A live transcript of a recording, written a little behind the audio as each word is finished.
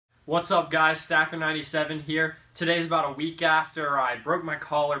What's up guys, Stacker97 here. Today's about a week after I broke my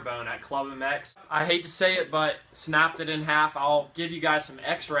collarbone at Club MX. I hate to say it, but snapped it in half. I'll give you guys some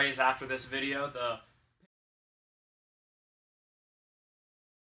x-rays after this video.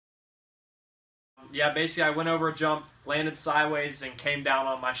 Basically I went over a jump, landed sideways, and came down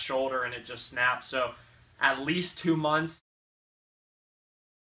on my shoulder and it just snapped. So at least 2 months.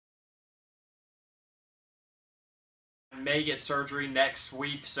 I may get surgery next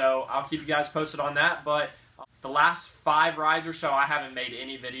week, so I'll keep you guys posted on that. But the last 5 rides or so, I haven't made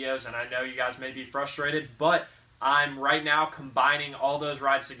any videos, and I know you guys may be frustrated, but I'm right now combining all those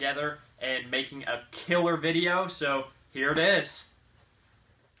rides together and making a killer video, so here it is.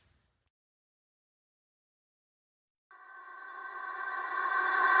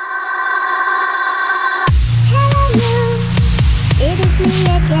 It is me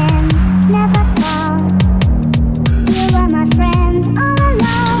again, never thought you were my friend all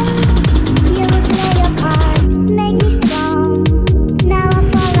along. You would play your part, make me strong. Now I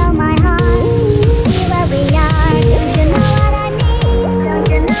follow my heart, see where we are. Don't you know what I mean? Don't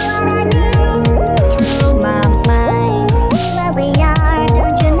you know what I mean? Through my mind, see where we are.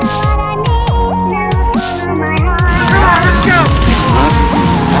 Don't you know what I mean? Now I follow my heart. Come on, let's go!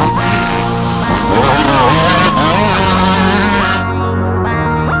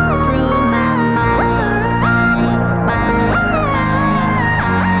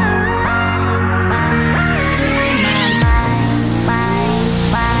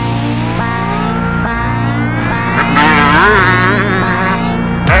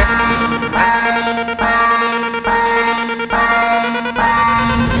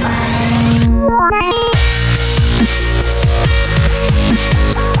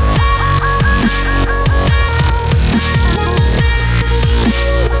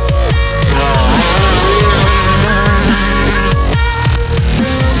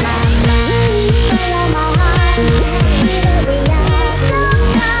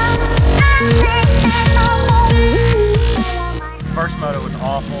 First moto was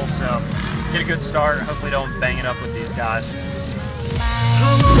awful, so get a good start. Hopefully don't bang it up with these guys. It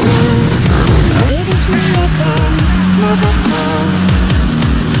is me again, never thought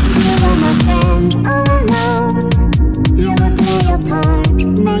you were my friend all alone. You would play your part,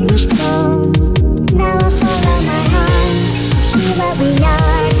 make me strong. Now I follow my heart, see where we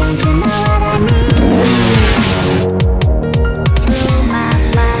are. Don't you know what I mean? Through my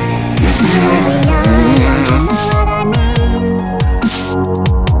life, see where we are. Don't you know what I mean?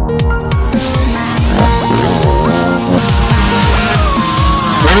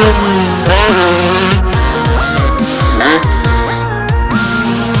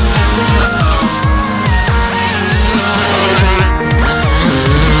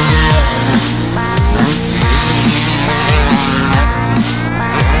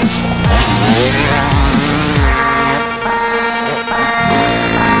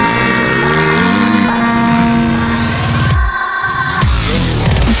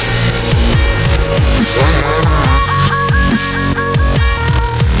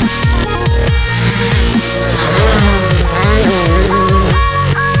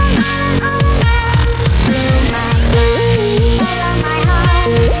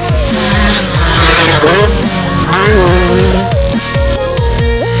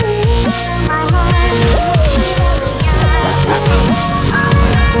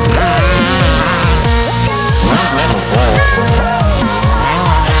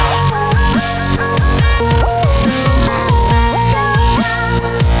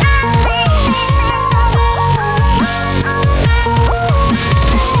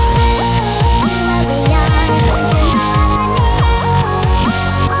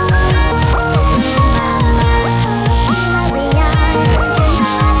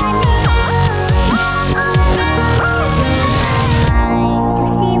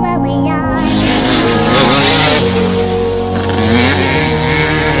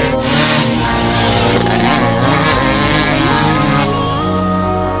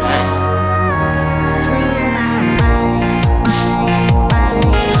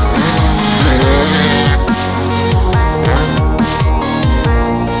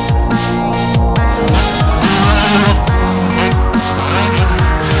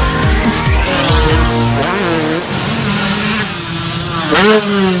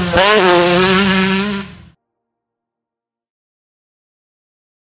 Mm-hmm.